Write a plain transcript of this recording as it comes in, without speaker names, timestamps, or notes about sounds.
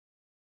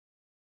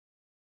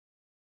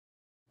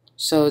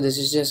So this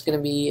is just going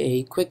to be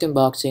a quick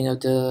unboxing of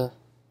the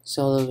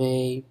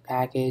Solavei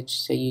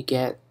package that you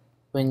get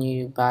when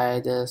you buy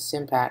the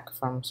SIM pack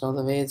from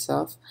Solavei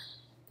itself.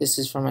 This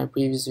is from my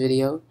previous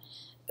video.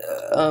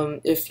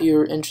 If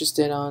you're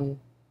interested on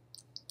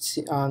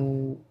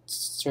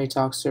Straight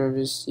Talk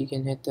service, you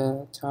can hit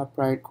the top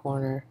right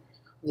corner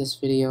of this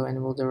video and it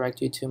will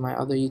direct you to my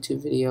other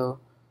YouTube video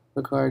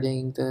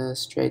regarding the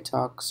Straight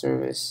Talk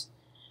service.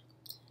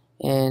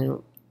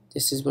 And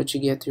this is what you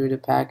get through the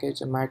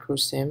package, a micro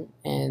SIM,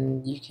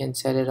 and you can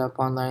set it up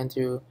online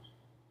through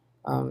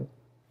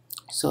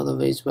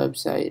Solavei's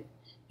website.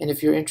 And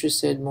if you're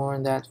interested more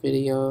in that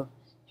video,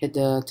 hit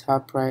the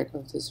top right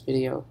of this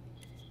video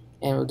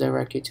and it will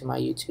direct you to my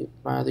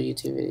other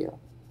YouTube video.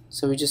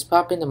 So we just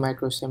pop in the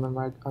micro SIM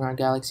on our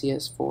Galaxy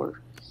S4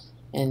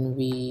 and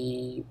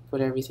we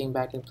put everything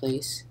back in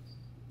place,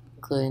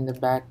 including the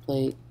back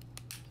plate,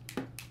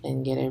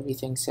 and get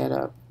everything set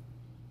up.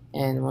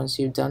 And once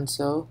you've done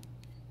so,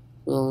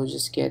 we'll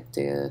just get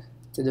the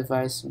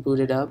device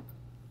booted up,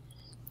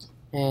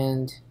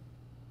 and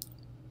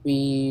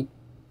we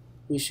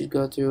should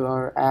go through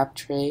our app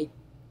tray,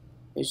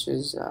 which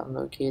is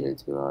located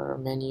through our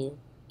menu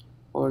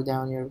or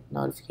down your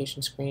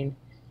notification screen,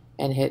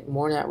 and hit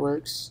more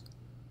networks,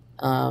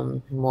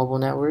 mobile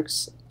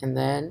networks, and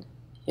then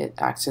hit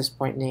access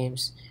point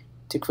names.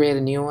 To create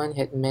a new one,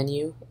 hit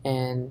menu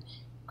and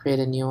create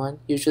a new one.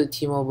 Usually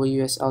T-Mobile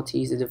US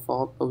LTE is the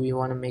default, but we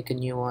want to make a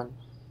new one.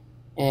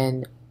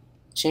 And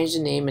change the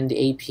name in the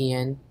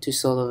APN to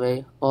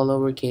Solavei, all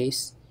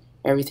lowercase.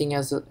 Everything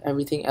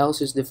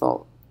else is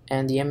default.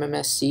 And the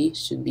MMS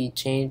should be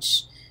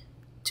changed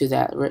to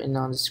that written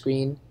on the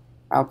screen.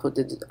 I'll put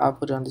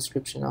it on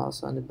description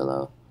also on the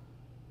below.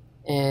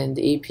 And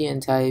the APN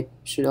type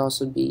should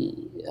also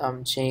be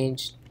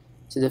changed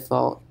to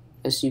default,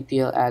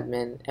 supl,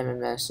 admin,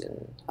 MMS,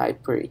 and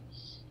hipri.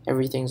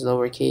 Everything's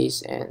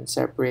lowercase and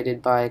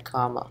separated by a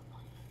comma,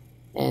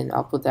 and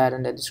I'll put that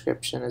in the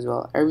description as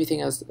well.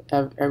 Everything else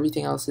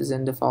is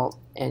in default,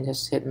 and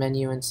just hit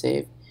menu and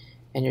save,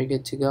 and you're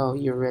good to go.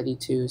 You're ready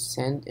to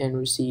send and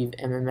receive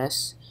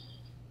MMS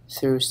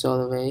through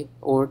Solavei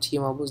or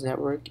T-Mobile's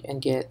network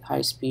and get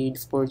high-speed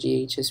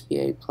 4G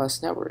HSPA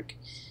plus network.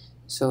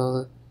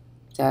 So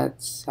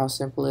that's how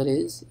simple it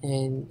is.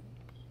 And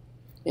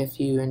if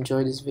you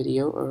enjoyed this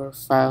video or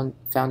found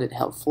it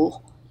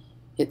helpful,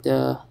 hit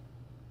the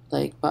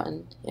like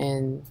button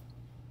and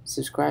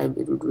subscribe.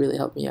 It would really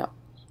help me out.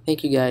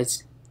 Thank you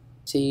guys.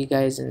 See you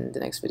guys in the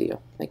next video.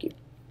 Thank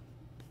you.